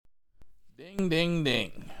Ding, ding,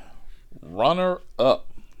 ding. Runner up.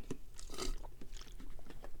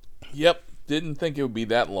 Yep, didn't think it would be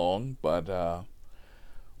that long, but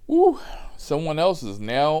someone else has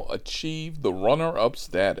now achieved the runner-up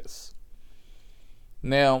status.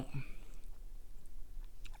 Now,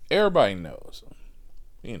 everybody knows,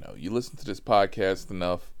 you listen to this podcast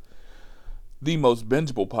enough, the most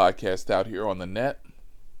bingeable podcast out here on the net.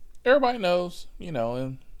 Everybody knows,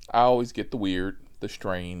 and I always get the weird, the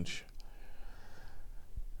strange.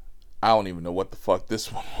 I don't even know what the fuck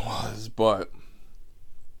this one was, but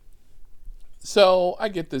so I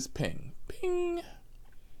get this ping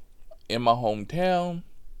in my hometown,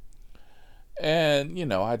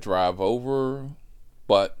 and I drive over,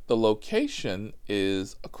 but the location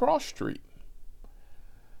is a cross street.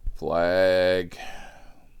 Flag.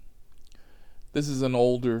 This is an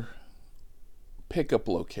older pickup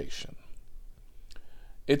location.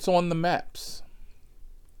 It's on the maps.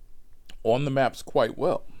 On the maps quite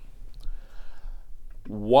well.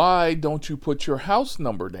 Why don't you put your house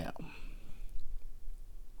number down?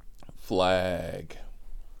 Flag.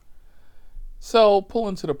 So, pull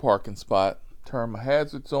into the parking spot, turn my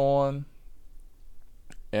hazards on,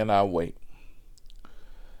 and I wait.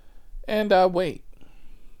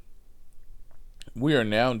 We are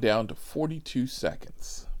now down to 42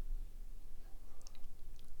 seconds.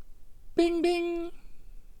 Bing, bing.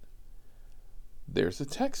 There's a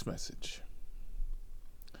text message.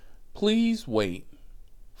 Please wait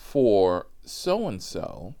for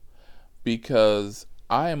so-and-so because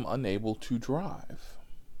I am unable to drive.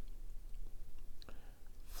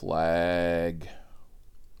 Flag.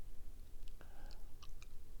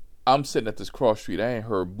 I'm sitting at this cross street. I ain't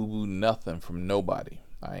heard boo-boo nothing from nobody.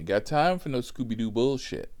 I ain't got time for no Scooby-Doo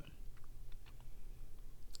bullshit.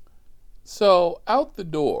 So, out the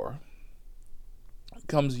door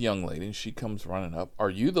comes a young lady, and she comes running up. Are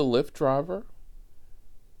you the Lyft driver?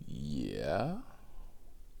 Yeah.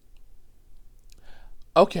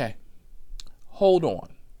 Okay. Hold on.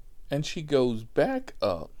 And she goes back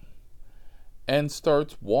up and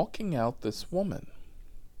starts walking out this woman.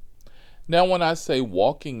 Now, when I say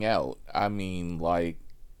walking out, I mean like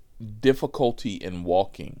difficulty in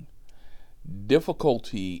walking,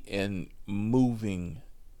 difficulty in moving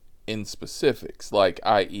in specifics, like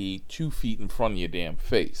i.e. 2 feet in front of your damn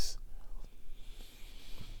face.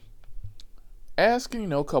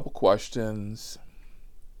 Asking, a couple questions,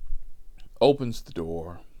 opens the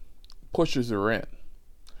door, pushes her in.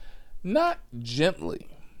 Not gently,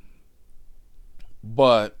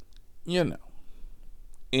 but, in.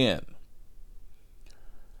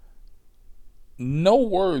 No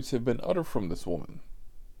words have been uttered from this woman.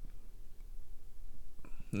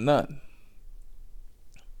 None.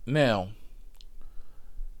 Now,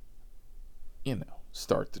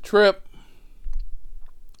 start the trip.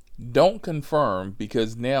 Don't confirm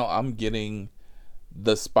because now I'm getting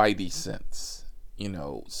the spidey sense.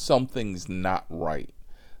 Something's not right.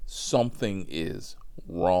 Something is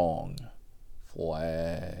wrong.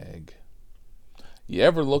 Flag. You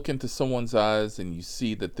ever look into someone's eyes and you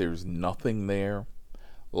see that there's nothing there?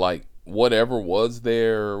 Like whatever was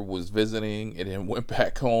there was visiting and then went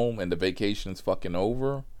back home and the vacation's fucking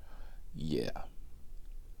over? Yeah.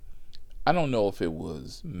 I don't know if it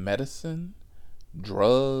was medicine,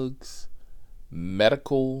 drugs,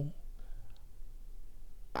 medical,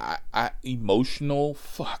 emotional.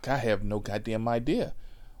 Fuck, I have no goddamn idea.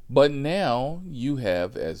 But now you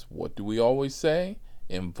have, as what do we always say?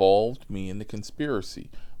 Involved me in the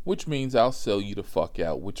conspiracy. Which means I'll sell you the fuck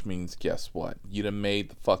out. Which means, guess what? You done made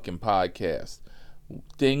the fucking podcast.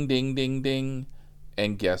 Ding, ding, ding, ding.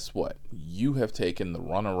 And guess what? You have taken the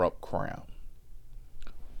runner-up crown.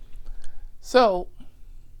 So,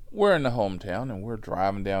 we're in the hometown and we're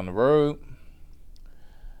driving down the road.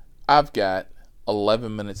 I've got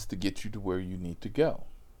 11 minutes to get you to where you need to go.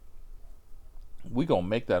 We gonna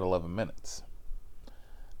make that 11 minutes.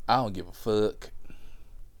 I don't give a fuck.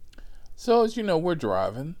 So, as you know, we're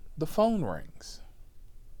driving. The phone rings.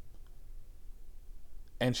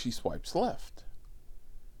 And she swipes left.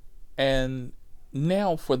 And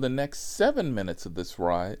now for the next 7 minutes of this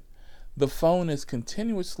ride, the phone is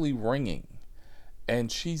continuously ringing.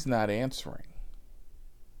 And she's not answering.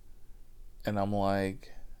 And I'm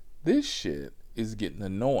like, this shit is getting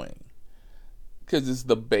annoying. Because it's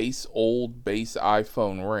the old bass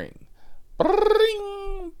iPhone ring.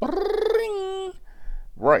 Bring, bring.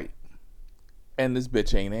 Right. And this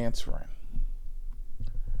bitch ain't answering.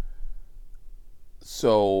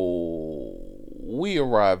 So we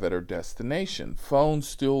arrive at our destination. Phone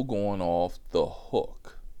still going off the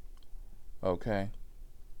hook. Okay.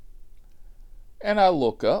 And I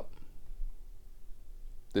look up.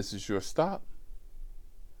 This is your stop?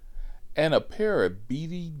 And a pair of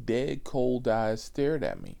beady, dead, cold eyes stared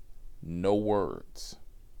at me. No words.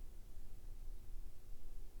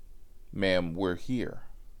 Ma'am, we're here.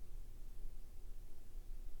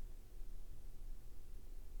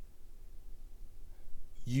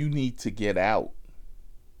 You need to get out.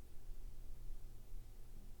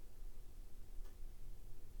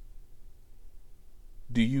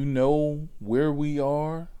 Do you know where we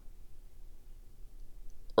are?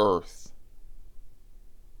 Earth.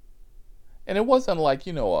 And it wasn't like,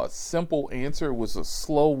 a simple answer. It was a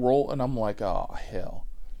slow roll. And I'm like, oh, hell.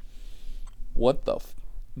 What the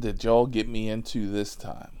did y'all get me into this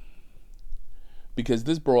time? Because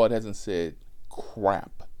this broad hasn't said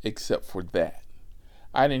crap except for that.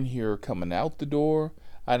 I didn't hear her coming out the door.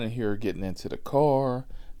 I didn't hear her getting into the car.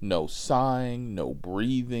 No sighing, no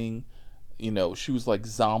breathing. She was like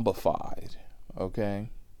zombified. Okay?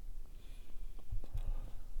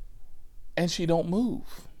 And she don't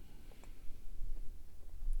move.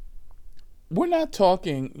 We're not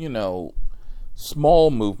talking,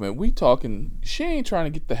 small movement. We talking, she ain't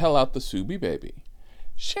trying to get the hell out the Subi baby.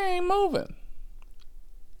 She ain't moving.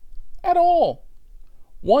 At all.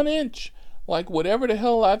 1 inch. Like whatever the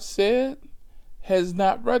hell I've said has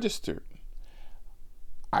not registered.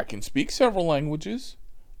 I can speak several languages,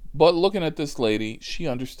 but looking at this lady, she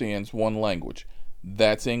understands one language.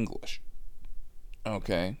 That's English.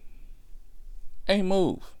 Okay? Ain't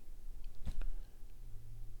move.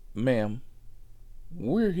 Ma'am,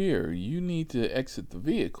 we're here. You need to exit the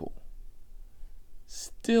vehicle.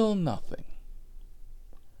 Still nothing.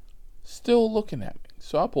 Still looking at me.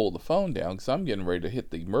 So I pulled the phone down because I'm getting ready to hit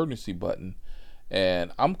the emergency button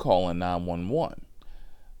and I'm calling 911.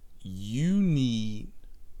 You need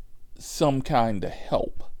some kind of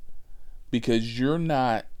help because you're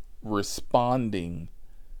not responding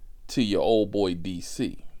to your old boy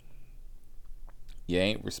DC. You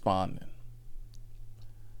ain't responding.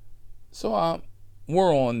 So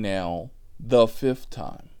we're on now the 5th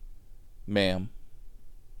time. Ma'am,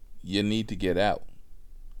 you need to get out.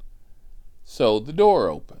 So the door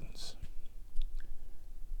opens.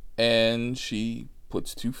 And she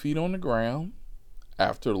puts 2 feet on the ground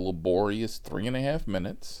after a laborious 3.5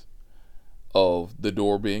 minutes of the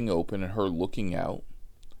door being open and her looking out.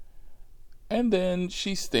 And then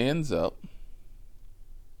she stands up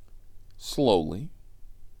slowly.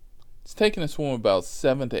 It's taken this woman about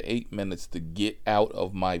 7 to 8 minutes to get out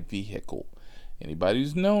of my vehicle. Anybody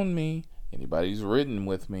who's known me, anybody who's ridden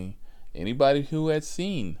with me, anybody who has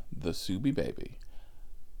seen the Subi baby,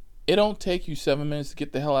 it don't take you 7 minutes to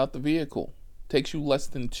get the hell out the vehicle. It takes you less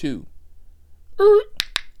than 2.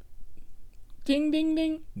 Ding, ding,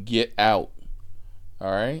 ding. Get out.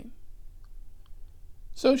 All right?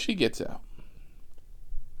 So she gets out.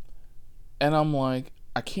 And I'm like,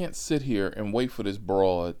 I can't sit here and wait for this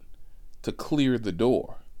broad to clear the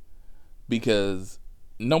door. Because,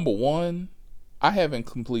 number one, I haven't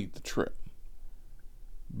completed the trip.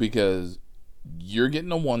 Because you're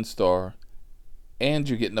getting a 1-star and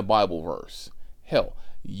you're getting a Bible verse. Hell,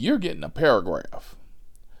 you're getting a paragraph.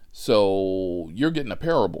 So you're getting a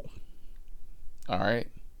parable. All right.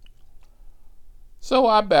 So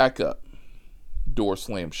I back up. Door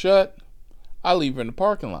slams shut. I leave her in the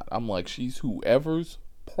parking lot. I'm like, she's whoever's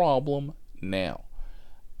problem now.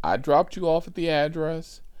 I dropped you off at the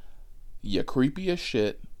address. You're creepy as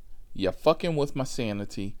shit. You're fucking with my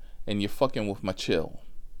sanity. And you're fucking with my chill.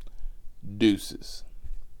 Deuces.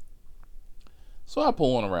 So I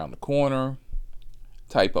pull on around the corner,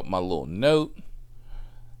 type up my little note,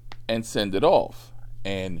 and send it off.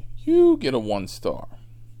 And you get a 1-star.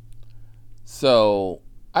 So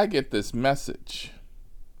I get this message.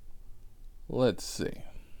 Let's see.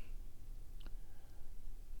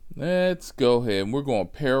 Let's go ahead. We're going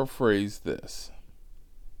to paraphrase this.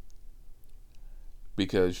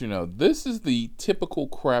 Because, this is the typical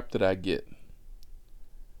crap that I get.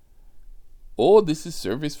 Oh, this is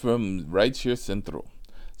service from Rideshare Central.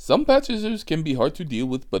 Some passengers can be hard to deal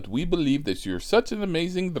with, but we believe that you're such an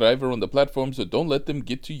amazing driver on the platform, so don't let them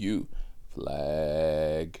get to you.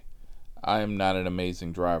 Flag. I am not an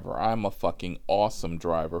amazing driver. I'm a fucking awesome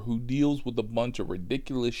driver who deals with a bunch of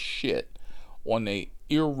ridiculous shit on a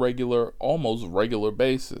irregular, almost regular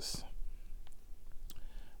basis.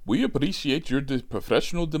 We appreciate your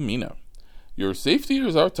professional demeanor. Your safety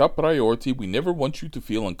is our top priority. We never want you to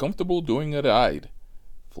feel uncomfortable during a ride.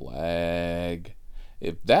 Flag.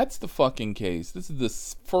 If that's the fucking case, this is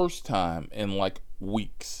the first time in like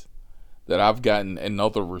weeks that I've gotten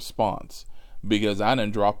another response. Because I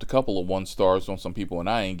done dropped a couple of 1-stars on some people and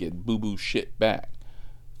I ain't get boo-boo shit back.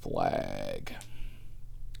 Flag.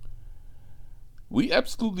 We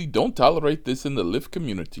absolutely don't tolerate this in the Lyft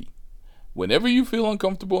community. Whenever you feel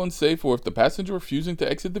uncomfortable, unsafe, or if the passenger refusing to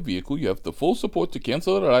exit the vehicle, you have the full support to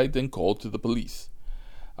cancel the ride and call to the police.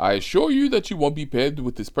 I assure you that you won't be paired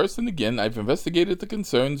with this person again. I've investigated the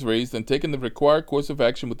concerns raised and taken the required course of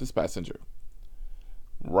action with this passenger.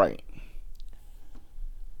 Right.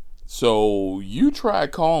 So you try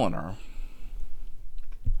calling her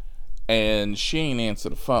and she ain't answer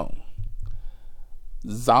the phone.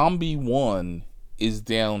 Zombie 1 is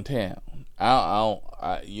downtown.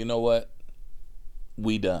 You know what?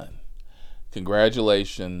 We done.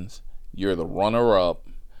 Congratulations. You're the runner-up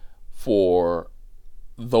for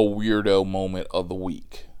the weirdo moment of the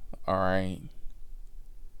week. Alright?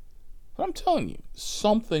 But I'm telling you,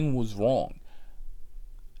 something was wrong.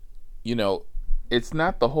 You know, it's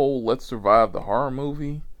not the whole let's survive the horror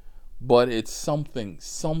movie, but it's something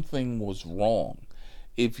was wrong.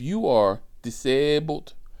 If you are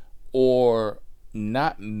disabled or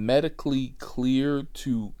not medically clear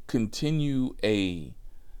to continue a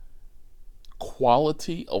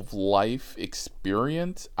quality of life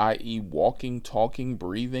experience, i.e. walking, talking,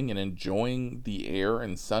 breathing, and enjoying the air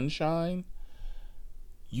and sunshine,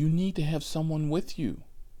 you need to have someone with you.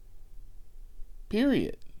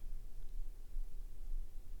 Period.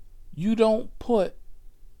 You don't put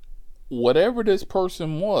whatever this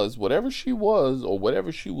person was, whatever she was, or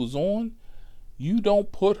whatever she was on, you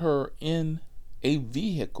don't put her in a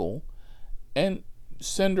vehicle and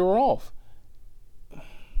send her off.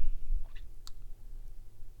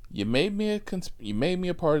 You made me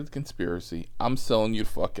a part of the conspiracy. I'm selling you the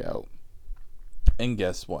fuck out. And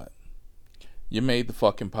guess what? You made the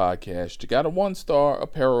fucking podcast. You got a 1-star, a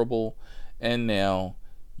parable, and now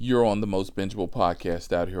you're on the most bingeable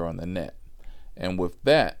podcast out here on the net. And with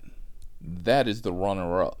that is the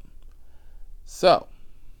runner-up. So,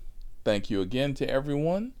 thank you again to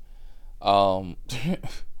everyone.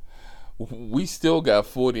 We still got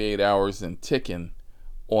 48 hours and ticking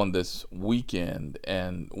on this weekend,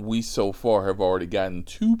 and we so far have already gotten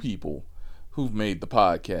 2 people who've made the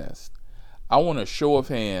podcast. I want a show of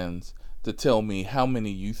hands to tell me how many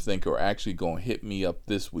you think are actually going to hit me up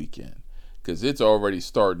this weekend, because it's already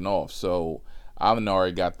starting off. So I've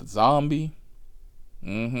already got the zombie,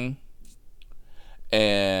 and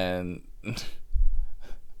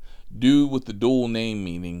dude with the dual name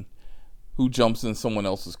meaning who jumps in someone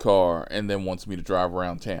else's car and then wants me to drive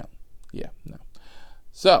around town. Yeah, no.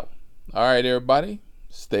 So, all right, everybody,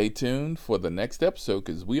 stay tuned for the next episode,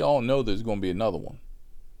 because we all know there's going to be another one.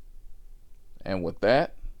 And with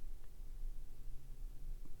that,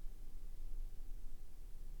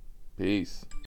 peace.